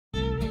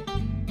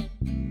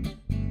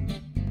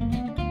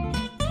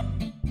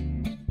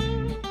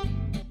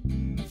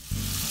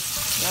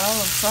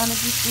I'm trying to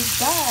get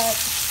this dyed,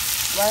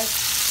 right?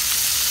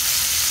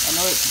 I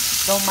know it,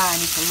 don't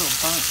mind it's a little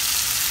burnt,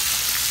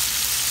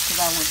 because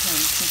I wasn't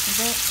paying attention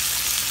to that.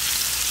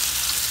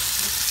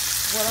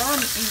 What I'm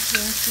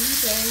eating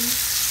today,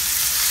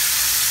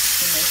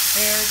 some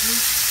asparagus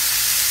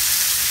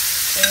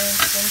and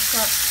some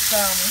chopped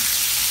salmon.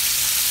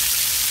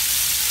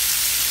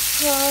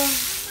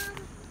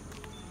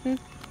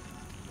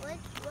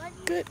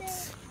 Good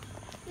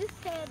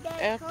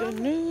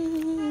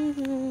afternoon,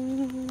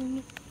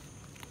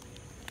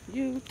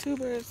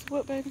 YouTubers.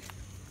 What, baby?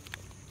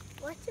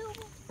 What you was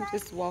I'm saying?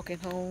 just walking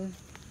home.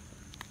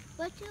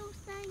 What you was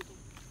saying?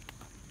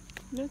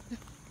 Nothing.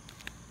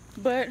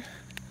 But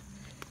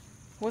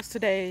what's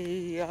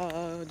today?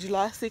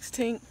 July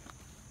 16th.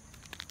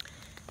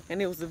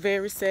 And it was a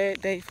very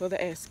sad day for the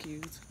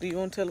Askews. Do you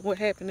want to tell them what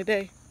happened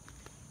today?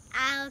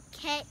 Our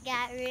cat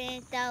got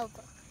ran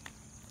over.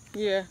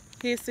 Yeah,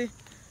 Hissy,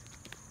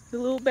 the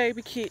little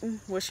baby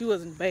kitten. Well, she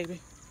wasn't a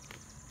baby.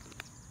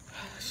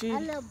 A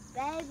little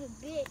baby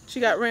bitch. She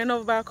got ran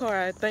over by a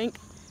car, I think.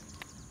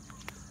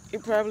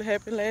 It probably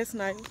happened last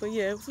night. But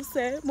yeah, it was a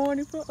sad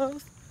morning for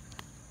us.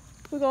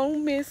 We're gonna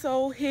miss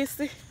old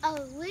Hissy.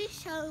 Oh, we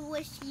show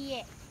where she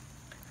at.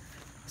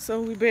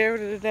 So we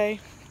buried her today.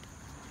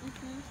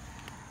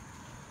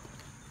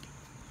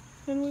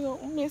 And we're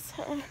gonna miss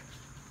her.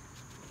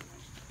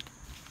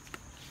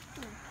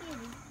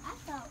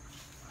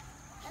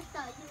 I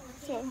thought you were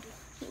So,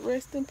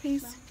 rest in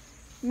peace,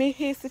 Miss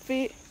Hissy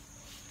Fit.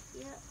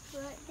 Yep,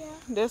 right there.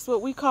 That's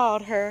what we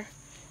called her,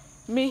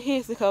 Miss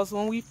Hissy, because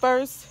when we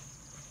first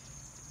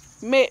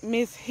met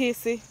Miss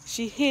Hissy,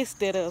 she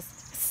hissed at us.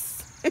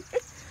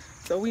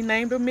 So we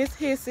named her Miss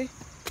Hissy.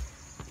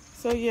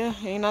 So yeah,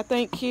 and I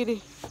think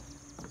Kitty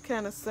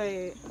kind of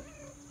sad.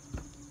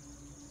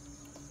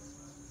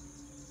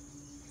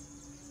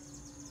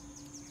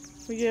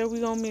 But yeah, we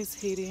gonna miss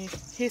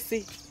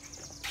Hissy.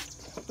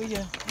 But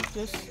yeah,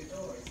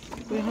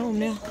 we're home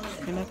now,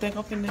 and I think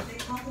I'm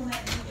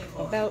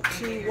about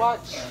to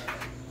watch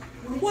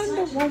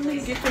Wonder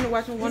Woman. Get to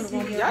watching Wonder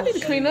Woman. Y'all need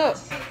to clean up.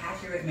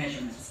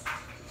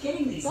 Y'all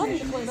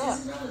need to clean up.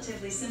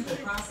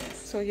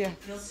 So yeah,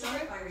 I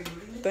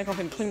think I'm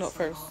gonna clean up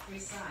first.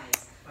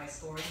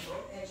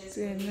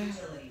 Then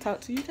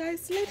talk to you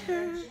guys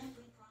later.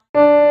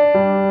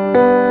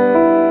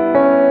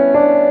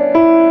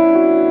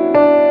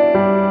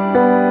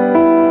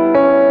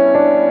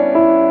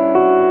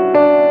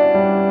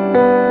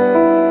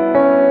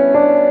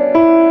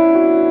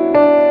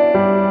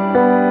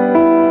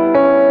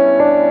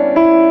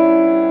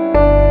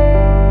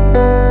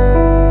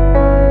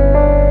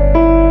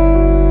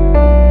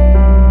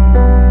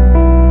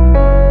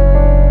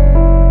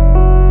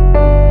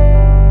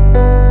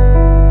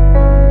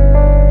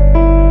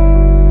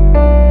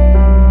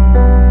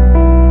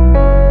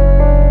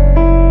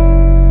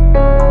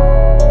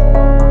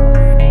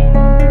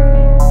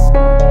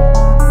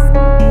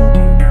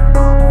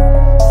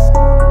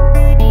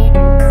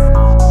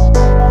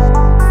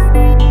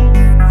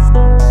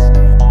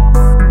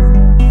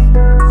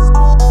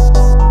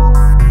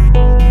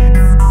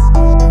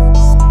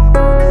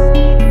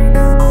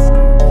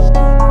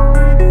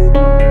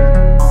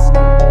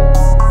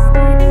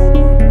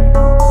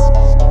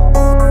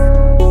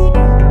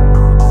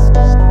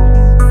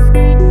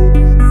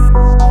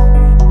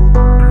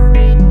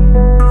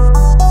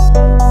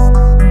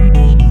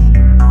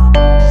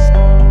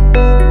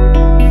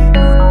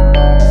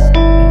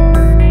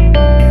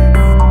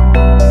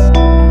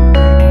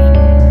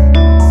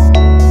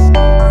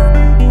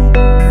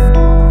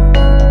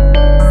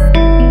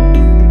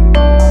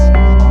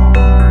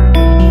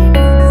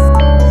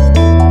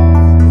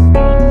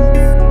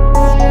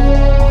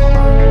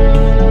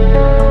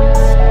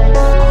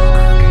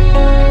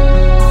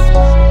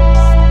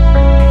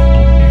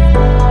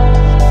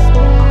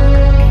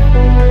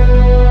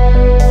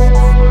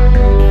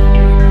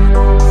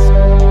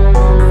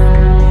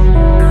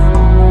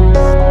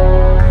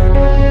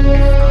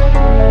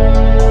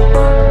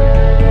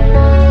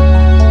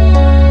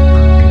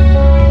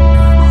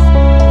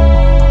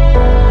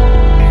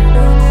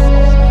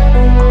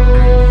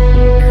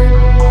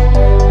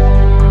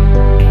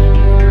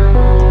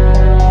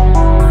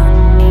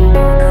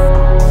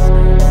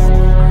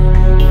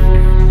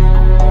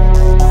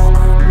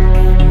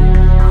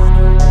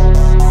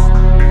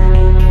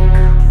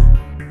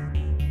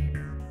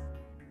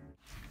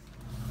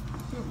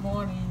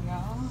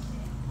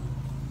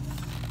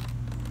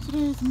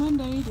 Today's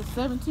Monday, the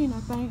 17th, I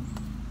think.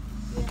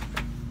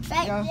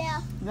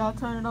 Yeah. Y'all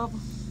turn it over.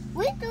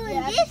 We're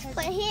doing this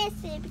for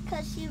Hissy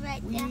because she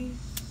right there. We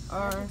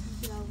are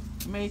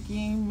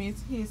making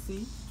Miss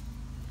Hissy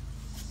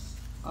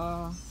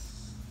a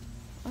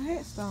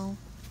headstone.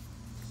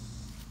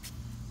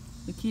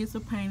 The kids are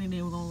painting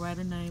it. We're going to write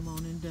a name on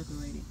it and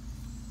decorate it.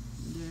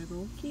 There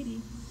goes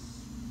Kitty.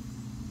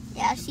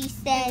 Yeah, she's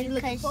sad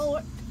because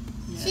yeah,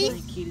 I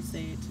think Kitty's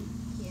sad too.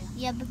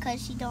 Yeah, because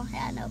she don't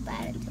have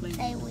nobody to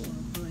play with.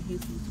 Hissy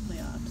used to play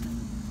all the time.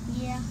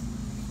 Yeah.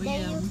 But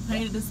yeah, we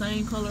painted the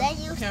same color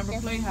Camera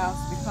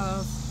Playhouse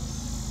because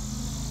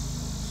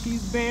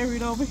She's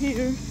buried over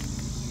here.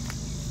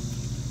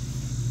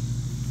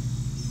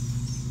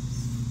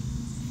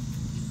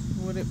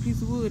 With that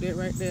piece of wood that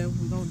right there.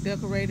 We're gonna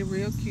decorate it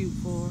real cute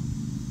for her.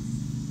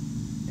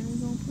 And we're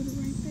gonna put it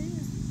right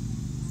there.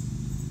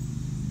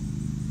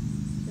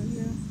 So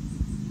yeah.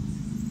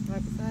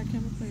 Right beside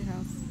Cameron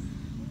Playhouse.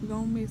 We're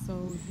gonna miss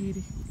old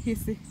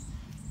Hissy.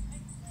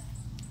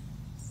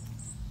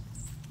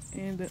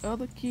 And the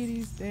other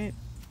kitties that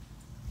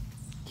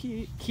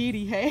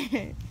Kitty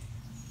had,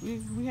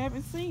 we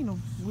haven't seen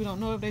them. We don't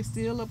know if they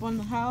still up on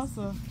the house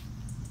or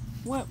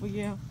what, but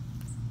yeah.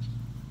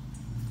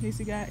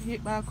 Hissy got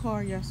hit by a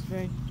car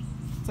yesterday,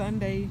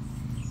 Sunday,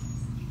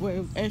 well, it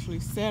was actually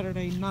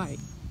Saturday night.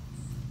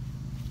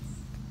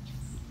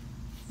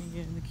 And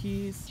yeah, and the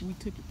kids, we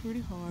took it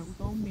pretty hard.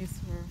 We're gonna miss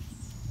her.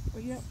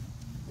 But yep,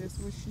 that's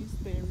where she's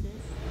buried at.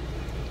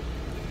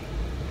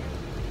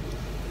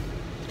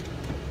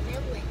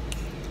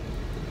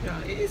 Yeah,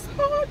 it's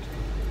hot.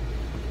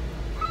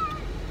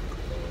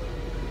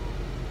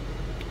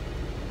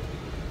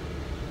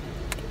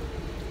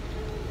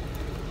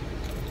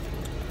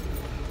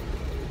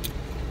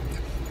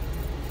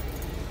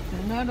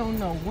 And I don't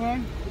know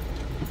what's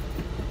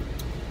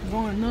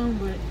going on,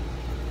 but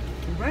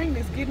the rain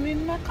is getting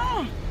in my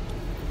car,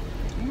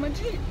 in my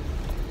Jeep.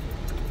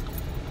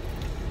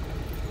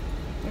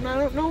 And I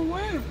don't know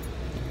where. No.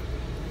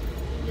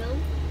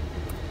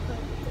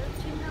 Don't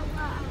you know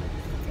what I was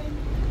saying?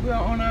 We're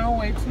on our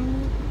way to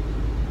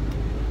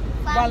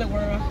Wally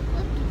World.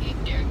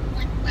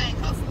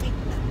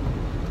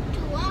 To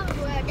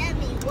Walmart, that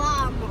means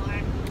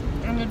Walmart.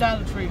 And the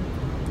Dollar Tree.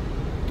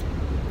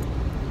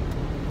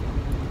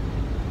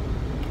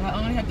 I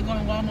only have to go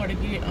in Walmart to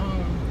get a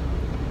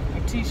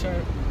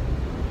t-shirt.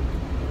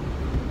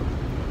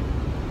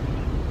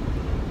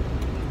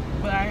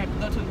 But I have to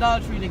go to the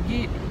Dollar Tree to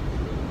get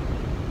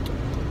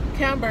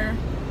Camber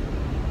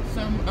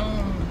some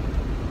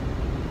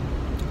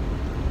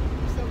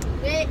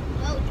red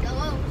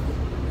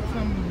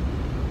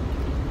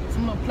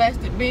some little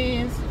plastic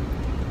bins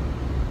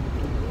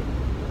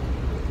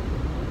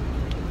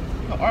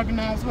to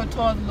organize her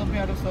toys a little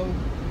better, so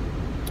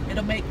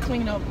it'll make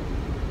cleanup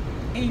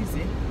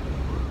easy.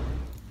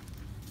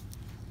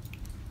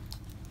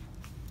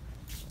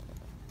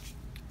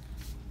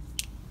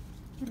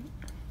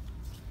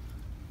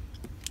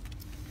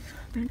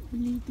 I think we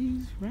need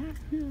these right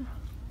here.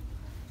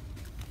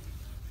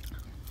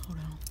 Hold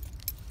on.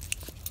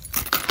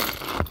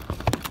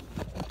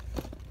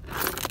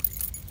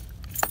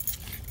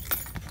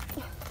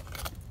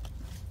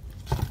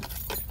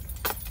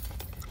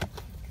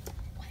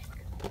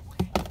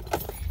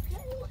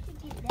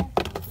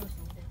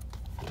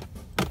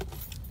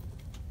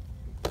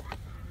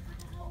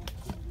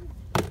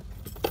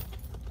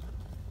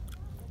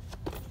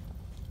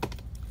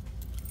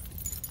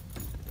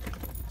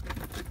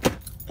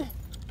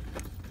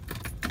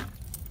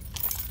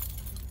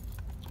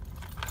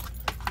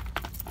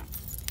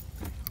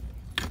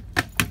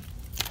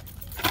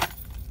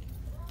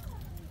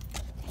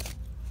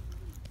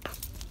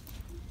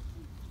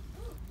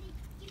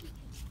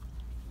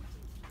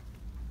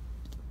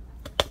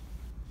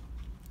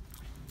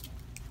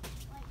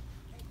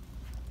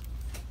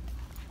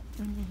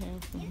 Let me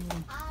have some here.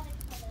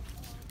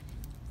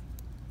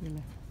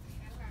 Really.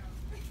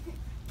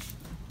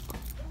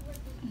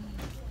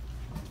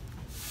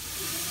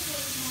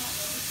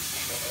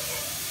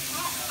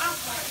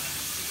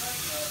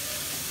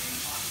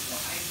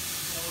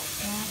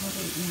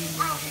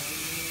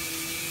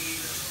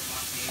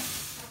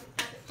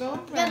 Go,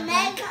 The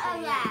mega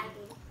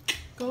arrival.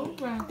 Go,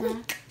 Ra-Ra.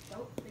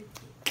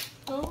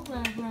 Go,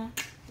 Ra-Ra.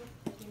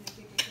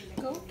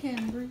 Go,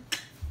 Camry.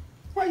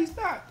 Why you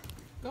stop?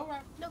 Go,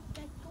 Ra-Ra. Look at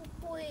the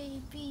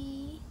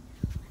baby.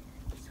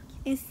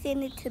 And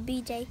send it to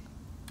BJ.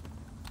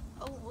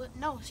 Oh, what?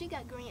 No, she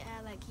got green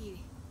eye like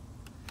Kitty.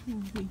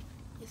 Mm-hmm.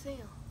 You see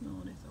him? No,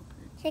 that's so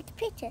pretty. Take the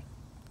picture.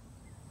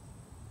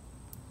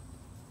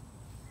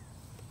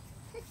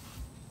 It'd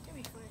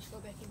be fun to go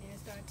back in there and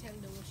start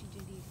telling them what she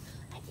just did.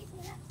 I just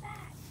went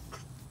outside.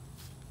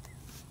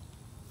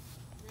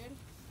 Ready?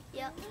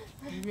 Yep.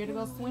 You ready to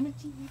go swimming?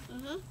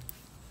 Mm-hmm.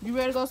 You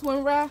ready to go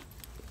swim, Ra?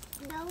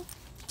 No.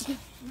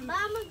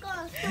 Mama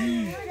gonna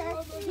swim with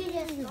us. She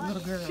just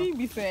Little girl. She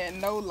be saying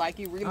no like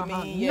it really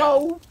mean yeah.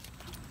 No.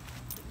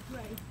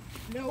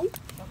 No.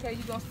 Okay,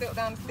 you gonna step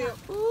down the step.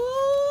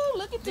 Ooh,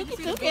 look at Did you Tookie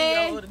see the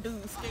video of Tookie. the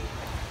dude scared?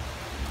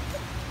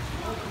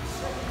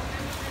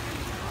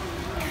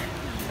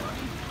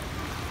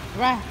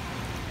 Ra.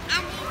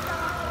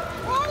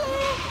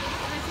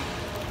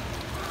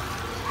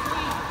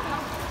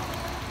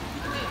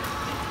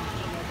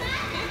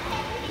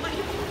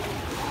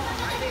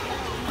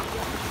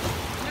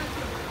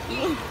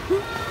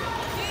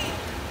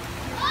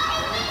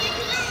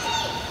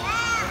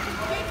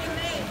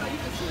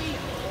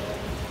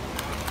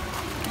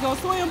 You gonna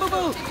swim,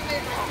 boo-boo?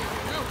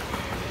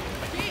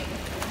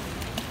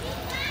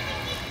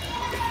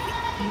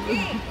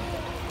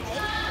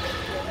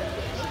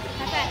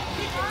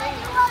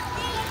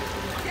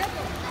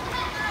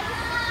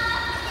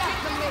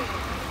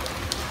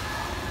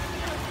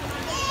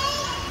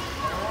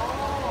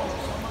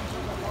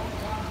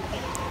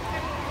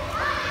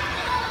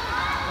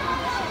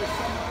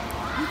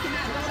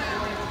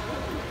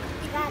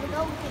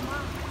 go with your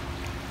mom.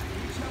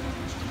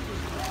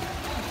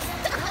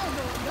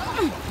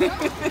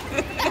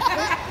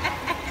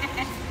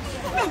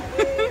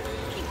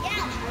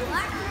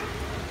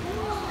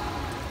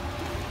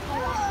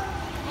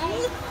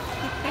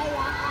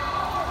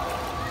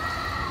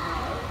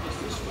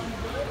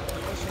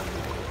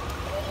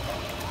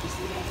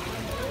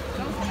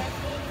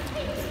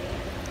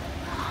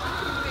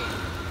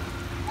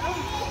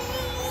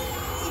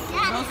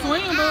 Don't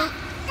swing, boo.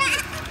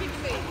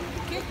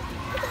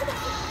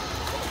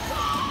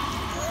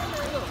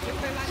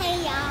 Hey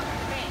y'all,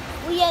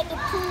 we at the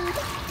pool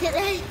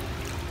today.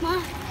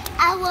 Mom,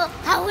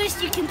 I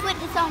wish you can put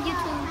this on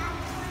YouTube.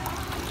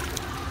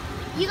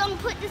 You gonna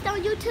put this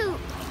on YouTube?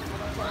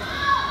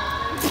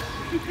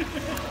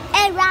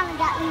 And Riley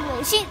got me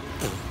with shit.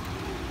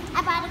 I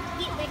about to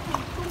get back to the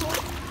pool.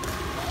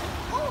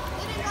 Oh,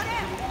 it didn't go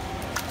down.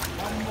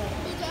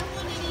 Be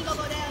careful, it didn't go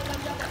down.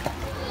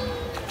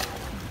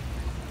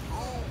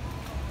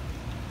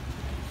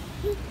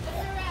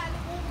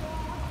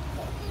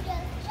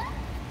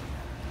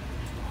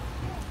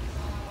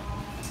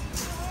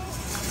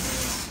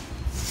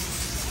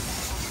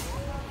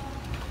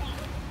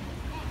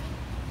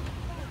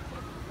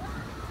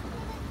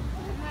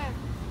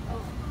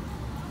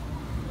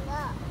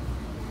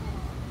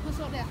 What's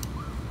up there?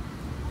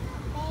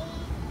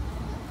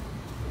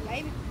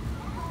 Baby.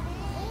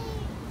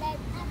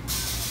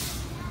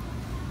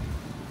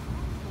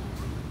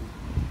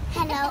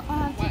 Hello,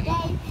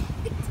 today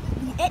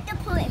at the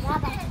pool, and I'm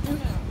about to do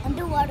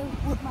underwater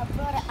with my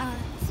brother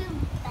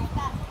soon. Like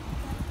that.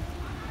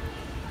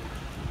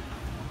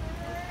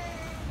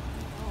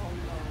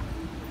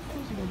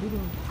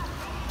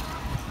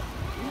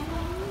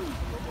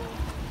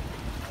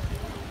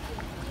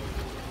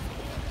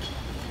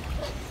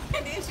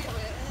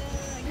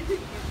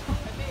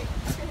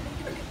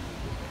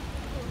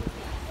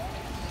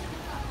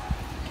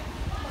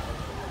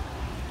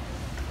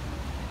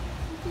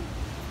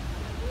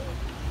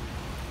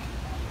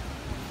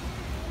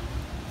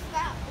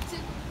 Stop. It's it.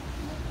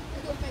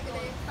 Let's go make it a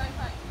fight.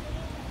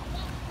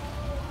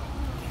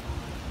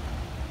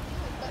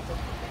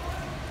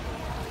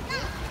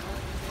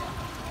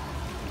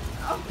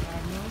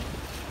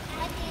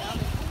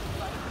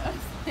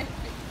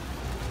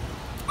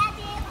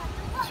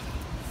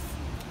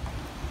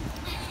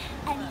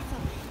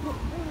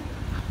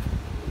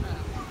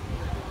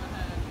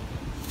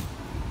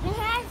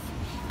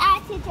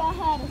 I teach y'all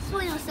how to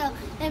swim, so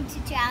let me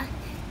teach y'all.